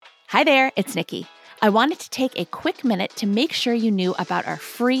Hi there, it's Nikki. I wanted to take a quick minute to make sure you knew about our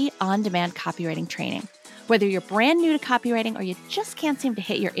free on-demand copywriting training. Whether you're brand new to copywriting or you just can't seem to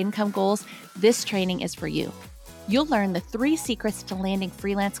hit your income goals, this training is for you. You'll learn the 3 secrets to landing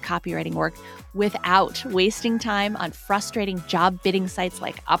freelance copywriting work without wasting time on frustrating job bidding sites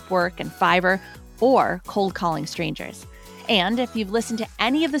like Upwork and Fiverr or cold calling strangers. And if you've listened to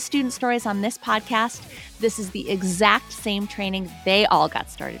any of the student stories on this podcast, this is the exact same training they all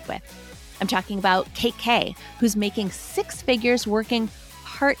got started with. I'm talking about Kate Kay, who's making 6 figures working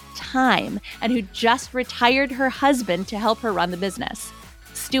part-time and who just retired her husband to help her run the business.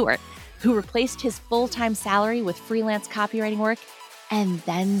 Stuart, who replaced his full-time salary with freelance copywriting work and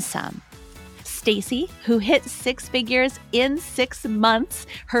then some. Stacy, who hit 6 figures in 6 months,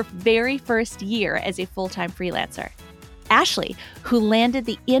 her very first year as a full-time freelancer. Ashley, who landed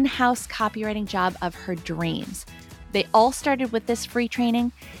the in-house copywriting job of her dreams. They all started with this free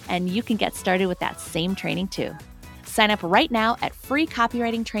training, and you can get started with that same training too. Sign up right now at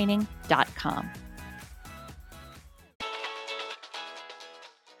freecopywritingtraining.com.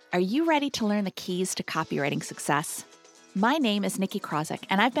 Are you ready to learn the keys to copywriting success? My name is Nikki Krozek,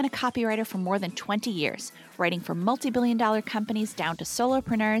 and I've been a copywriter for more than 20 years, writing for multi-billion-dollar companies down to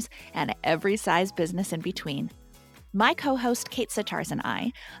solopreneurs and every size business in between. My co-host Kate Sitars and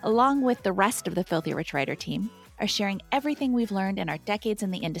I, along with the rest of the Filthy Rich Writer team, are sharing everything we've learned in our decades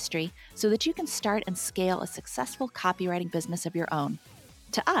in the industry so that you can start and scale a successful copywriting business of your own.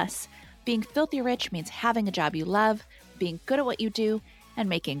 To us, being filthy rich means having a job you love, being good at what you do, and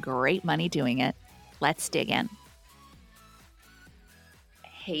making great money doing it. Let's dig in.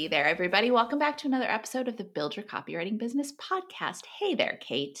 Hey there, everybody. Welcome back to another episode of the Build Your Copywriting Business podcast. Hey there,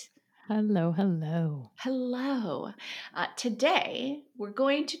 Kate. Hello, hello. Hello. Today, we're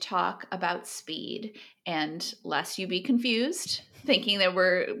going to talk about speed, and lest you be confused, thinking that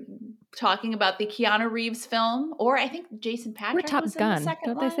we're talking about the Keanu Reeves film, or I think Jason Patrick Top was Gun. in the second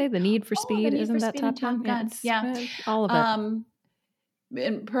Don't line. they say the need for speed? The Need Isn't for that Speed and Top Gun? Yeah. All of it.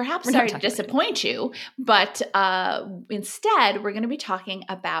 And perhaps We're not sorry to talking about disappoint you, but instead, we're going to be talking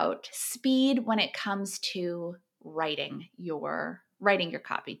about speed when it comes to writing your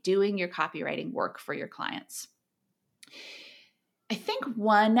copy, doing your copywriting work for your clients. I think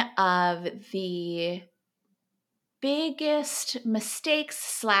one of the biggest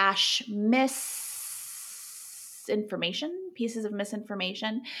mistakes / pieces of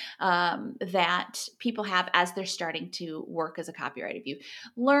misinformation that people have as they're starting to work as a copywriter. You've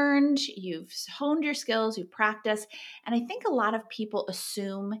learned, you've honed your skills, you've practiced, and I think a lot of people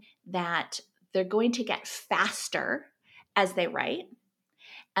assume that they're going to get faster as they write,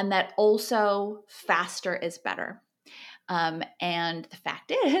 and that also faster is better. And the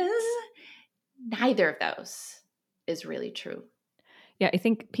fact is, neither of those is really true. Yeah, I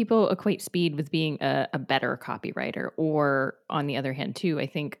think people equate speed with being a better copywriter. Or on the other hand, too, I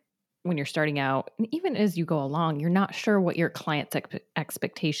think when you're starting out, and even as you go along, you're not sure what your client's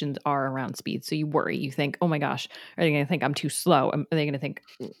expectations are around speed. So you worry. You think, oh my gosh, are they going to think I'm too slow? Are they going to think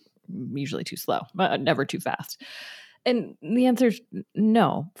usually too slow, never too fast? And the answer is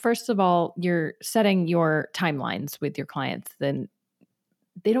no. First of all, you're setting your timelines with your clients. Then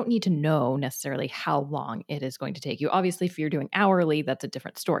they don't need to know necessarily how long it is going to take you. Obviously, if you're doing hourly, that's a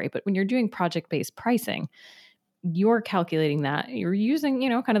different story. But when you're doing project-based pricing, you're calculating that. You're using,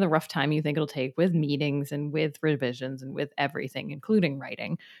 kind of the rough time you think it'll take with meetings and with revisions and with everything, including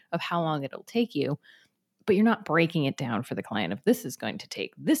writing, of how long it'll take you. But you're not breaking it down for the client of this is going to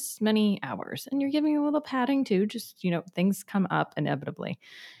take this many hours. And you're giving a little padding too, just, things come up inevitably.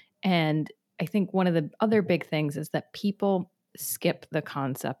 And I think one of the other big things is that people skip the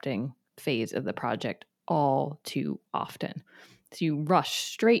concepting phase of the project all too often. So you rush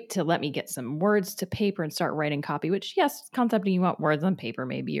straight to let me get some words to paper and start writing copy, which, yes, concepting, you want words on paper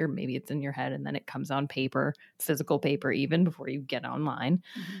maybe, or maybe it's in your head and then it comes on paper, physical paper even, before you get online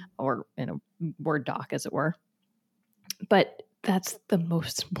or in a Word doc, as it were. But that's the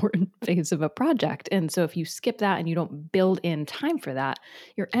most important phase of a project. And so if you skip that and you don't build in time for that,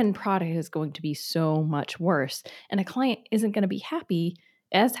 your end product is going to be so much worse. And a client isn't going to be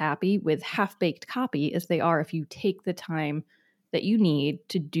as happy with half-baked copy as they are if you take the time that you need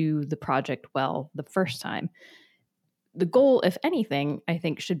to do the project well the first time. The goal, if anything, I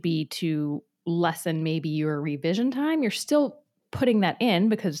think should be to lessen maybe your revision time. You're still putting that in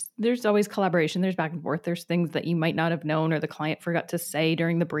because there's always collaboration, there's back and forth, there's things that you might not have known or the client forgot to say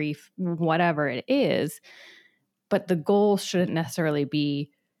during the brief, whatever it is. But the goal shouldn't necessarily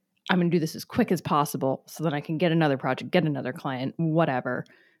be, I'm going to do this as quick as possible so that I can get another project, get another client, whatever.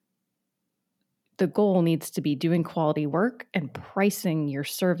 the goal needs to be doing quality work and pricing your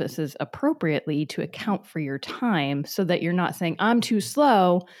services appropriately to account for your time so that you're not saying, I'm too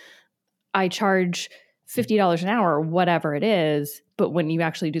slow, I charge $50 an hour, or whatever it is. But when you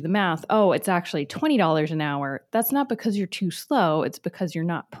actually do the math, oh, it's actually $20 an hour. That's not because you're too slow. It's because you're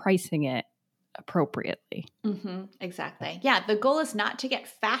not pricing it appropriately. Exactly. Yeah. The goal is not to get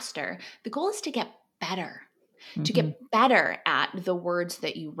faster. The goal is to get better. To get better at the words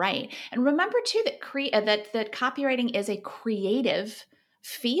that you write. And remember too that copywriting is a creative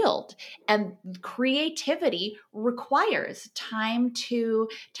field, and creativity requires time to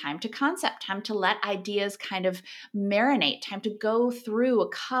concept, time to let ideas kind of marinate, time to go through a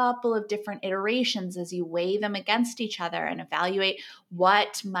couple of different iterations as you weigh them against each other and evaluate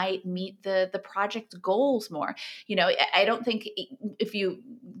what might meet the project's goals more. I don't think,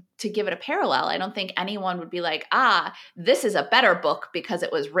 to give it a parallel, I don't think anyone would be like, this is a better book because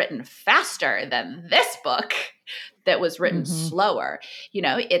it was written faster than this book that was written slower.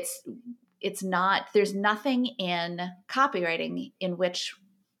 It's not, there's nothing in copywriting in which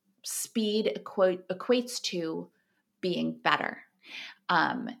speed equates to being better.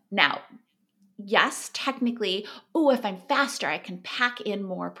 Now, yes, technically, if I'm faster, I can pack in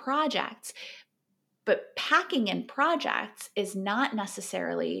more projects. But packing in projects is not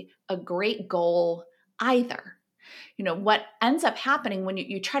necessarily a great goal either. What ends up happening when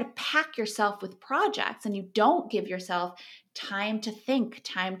you try to pack yourself with projects and you don't give yourself time to think,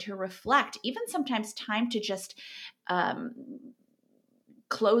 time to reflect, even sometimes time to just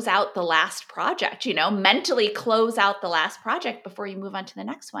close out the last project, mentally close out the last project before you move on to the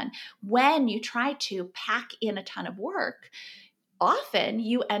next one. When you try to pack in a ton of work, often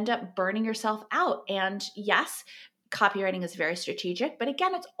you end up burning yourself out. And yes, copywriting is very strategic, but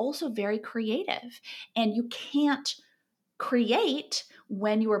again, it's also very creative. And you can't create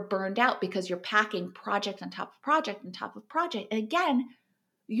when you are burned out because you're packing project on top of project on top of project. And again,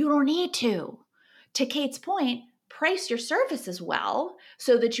 you don't need to. To Kate's point, price your services well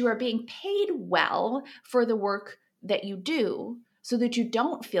so that you are being paid well for the work that you do, so that you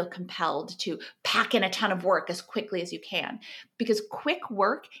don't feel compelled to pack in a ton of work as quickly as you can. Because quick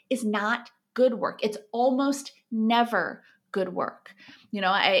work is not good work. It's almost never good work.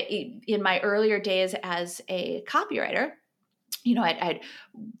 In my earlier days as a copywriter, I'd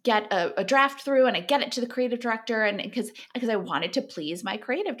get a draft through and I'd get it to the creative director, and because I wanted to please my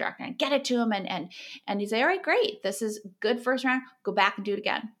creative director, and get it to him, and he'd say, all right, great, this is good first round, go back and do it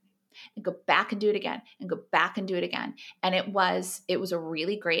again. And go back and do it again, and go back and do it again. And it was a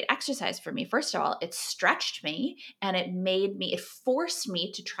really great exercise for me. First of all, it stretched me, and it forced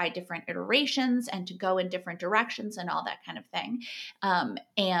me to try different iterations and to go in different directions and all that kind of thing.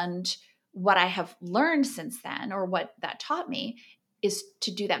 And what I have learned since then, or what that taught me, is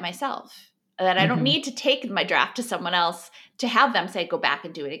to do that myself. That I don't need to take my draft to someone else to have them say, go back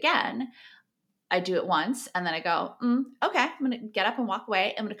and do it again. I do it once, and then I go, okay, I'm going to get up and walk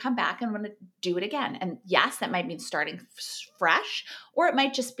away. I'm going to come back and I'm going to do it again. And yes, that might mean starting fresh, or it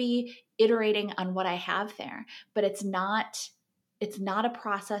might just be iterating on what I have there. But it's not a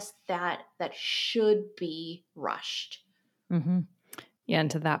process that should be rushed. Yeah,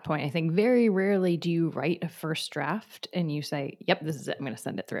 and to that point, I think very rarely do you write a first draft and you say, yep, this is it, I'm going to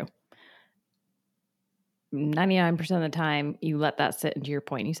send it through. 99% of the time, you let that sit into your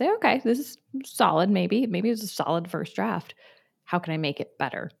point. You say, okay, this is solid, maybe it's a solid first draft. How can I make it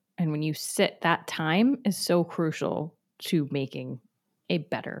better? And when you sit, that time is so crucial to making a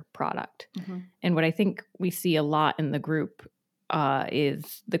better product. And what I think we see a lot in the group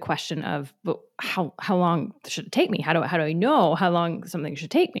is the question of, but how long should it take me? How do I know how long something should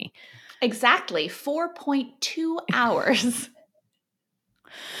take me? Exactly. 4.2 hours.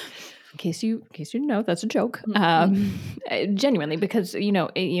 In case you didn't know, that's a joke. Genuinely, because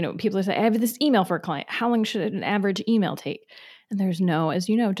people say, I have this email for a client. How long should an average email take? And there's no, as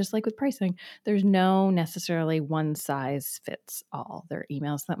you know, just like with pricing, there's no necessarily one size fits all. There are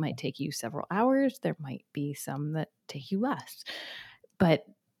emails that might take you several hours. There might be some that take you less. But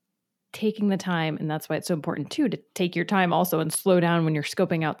taking the time, and that's why it's so important too, to take your time also and slow down when you're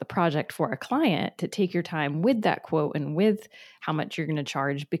scoping out the project for a client, to take your time with that quote and with how much you're going to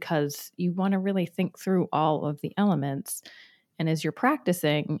charge, because you want to really think through all of the elements. And as you're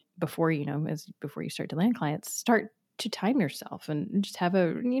practicing, before you start to land clients, start to time yourself and just have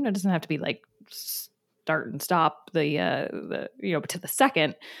it doesn't have to be like start and stop the to the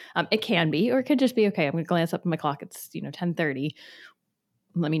second. It can be, or it could just be, okay, I'm going to glance up at my clock. It's 10:30.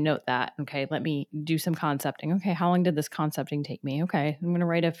 let me note that. Okay. Let me do some concepting. Okay. How long did this concepting take me? Okay. I'm going to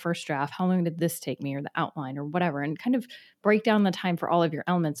write a first draft. How long did this take me, or the outline or whatever, and kind of break down the time for all of your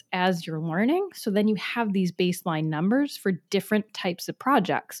elements as you're learning. So then you have these baseline numbers for different types of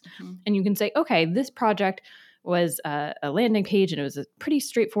projects. Mm-hmm. And you can say, okay, this project was a landing page, and it was a pretty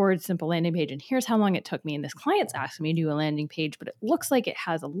straightforward, simple landing page. And here's how long it took me. And this client's asking me to do a landing page, but it looks like it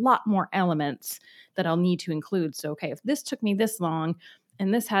has a lot more elements that I'll need to include. So, okay, if this took me this long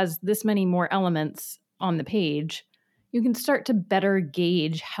and this has this many more elements on the page, you can start to better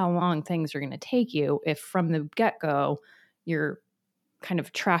gauge how long things are going to take you if from the get-go you're kind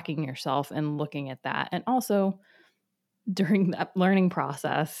of tracking yourself and looking at that. And also, during that learning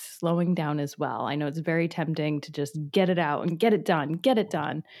process, slowing down as well. I know it's very tempting to just get it out and get it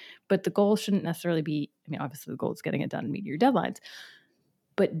done. But the goal shouldn't necessarily be, I mean, obviously the goal is getting it done and meet your deadlines,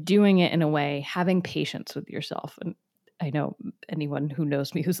 but doing it in a way, having patience with yourself. And I know anyone who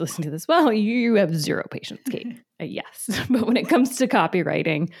knows me who's listening to this, well, you have zero patience, Kate. Yes. But when it comes to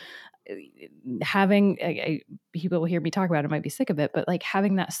copywriting, having people will hear me talk about it, might be sick of it, but like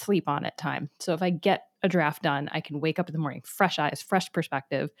having that sleep on it time. So if I get a draft done, I can wake up in the morning, fresh eyes, fresh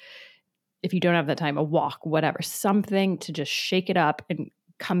perspective. If you don't have that time, a walk, whatever, something to just shake it up and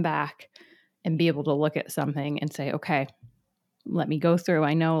come back and be able to look at something and say, okay, let me go through.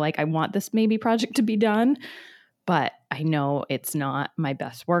 I know like I want this maybe project to be done, but I know it's not my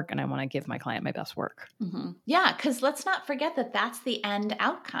best work and I want to give my client my best work. Mm-hmm. Yeah, because let's not forget that that's the end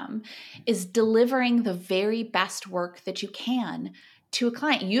outcome, is delivering the very best work that you can to a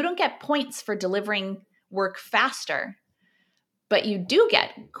client. You don't get points for delivering work faster, but you do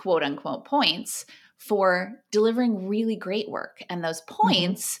get quote unquote points for delivering really great work. And those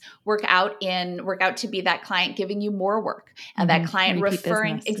points work out to be that client giving you more work, and that client Repeat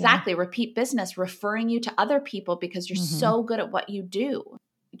referring business, exactly repeat business, referring you to other people because you're so good at what you do.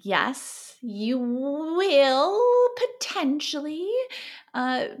 Yes, you will potentially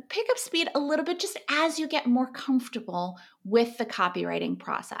pick up speed a little bit just as you get more comfortable with the copywriting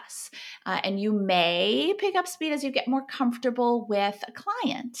process. And you may pick up speed as you get more comfortable with a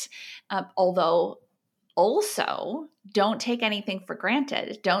client. Although also, don't take anything for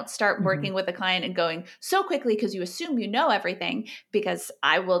granted. Don't start working with a client and going so quickly because you assume you know everything, because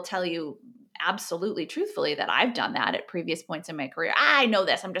I will tell you absolutely truthfully that I've done that at previous points in my career. I know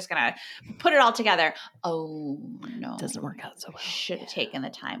this. I'm just going to put it all together. Oh, no. It doesn't work out so well. Should have taken the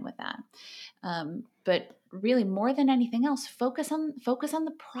time with that. But really, more than anything else, focus on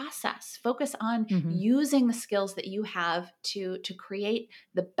the process. Focus on using the skills that you have to create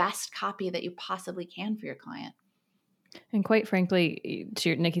the best copy that you possibly can for your client. And quite frankly,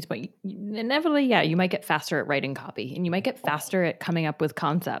 to Nikki's point, inevitably, yeah, you might get faster at writing copy, and you might get faster at coming up with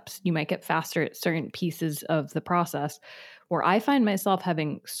concepts. You might get faster at certain pieces of the process. Where I find myself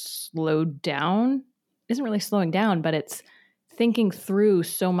having slowed down, isn't really slowing down, but it's thinking through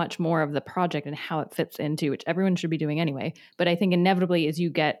so much more of the project and how it fits into, which everyone should be doing anyway. But I think inevitably, as you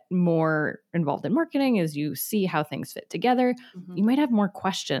get more involved in marketing, as you see how things fit together, you might have more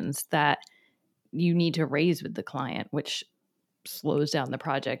questions that you need to raise with the client, which slows down the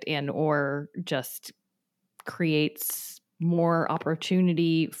project and or just creates more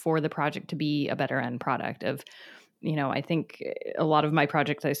opportunity for the project to be a better end product of, I think a lot of my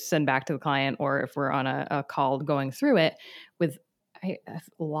projects I send back to the client, or if we're on a call going through it with I have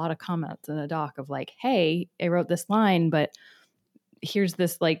a lot of comments in a doc of like, hey, I wrote this line, but here's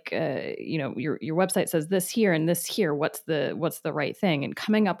this like your website says this here and this here, what's the right thing, and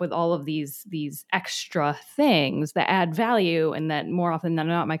coming up with all of these extra things that add value, and that more often than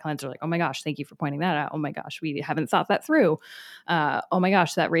not my clients are like, oh my gosh, thank you for pointing that out, oh my gosh, we haven't thought that through, oh my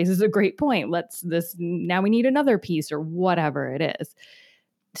gosh, that raises a great point, now we need another piece, or whatever it is.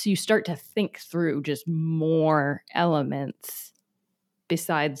 So you start to think through just more elements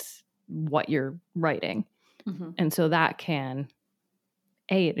besides what you're writing. And so that can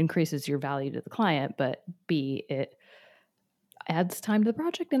A, it increases your value to the client, but B, it adds time to the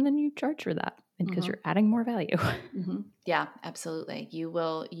project, and then you charge for that because you're adding more value. Yeah, absolutely. You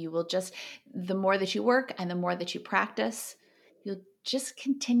will just, the more that you work and the more that you practice, you'll just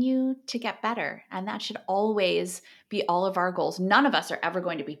continue to get better. And that should always be all of our goals. None of us are ever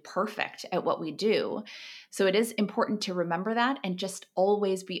going to be perfect at what we do. So it is important to remember that and just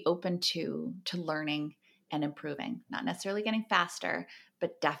always be open to learning and improving, not necessarily getting faster,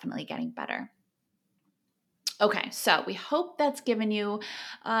 but definitely getting better. Okay, so we hope that's given you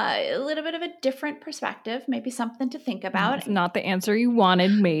a little bit of a different perspective, maybe something to think about. It's not the answer you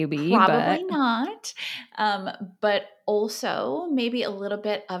wanted, maybe. Probably not. But also maybe a little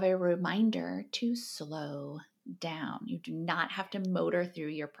bit of a reminder to slow down. You do not have to motor through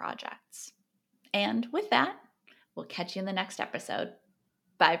your projects. And with that, we'll catch you in the next episode.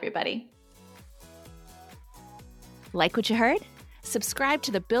 Bye, everybody. Like what you heard? Subscribe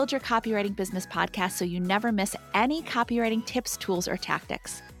to the Build Your Copywriting Business podcast so you never miss any copywriting tips, tools, or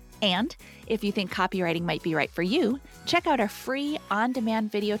tactics. And if you think copywriting might be right for you, check out our free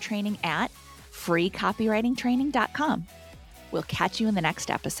on-demand video training at freecopywritingtraining.com. We'll catch you in the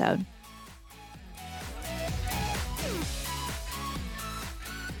next episode.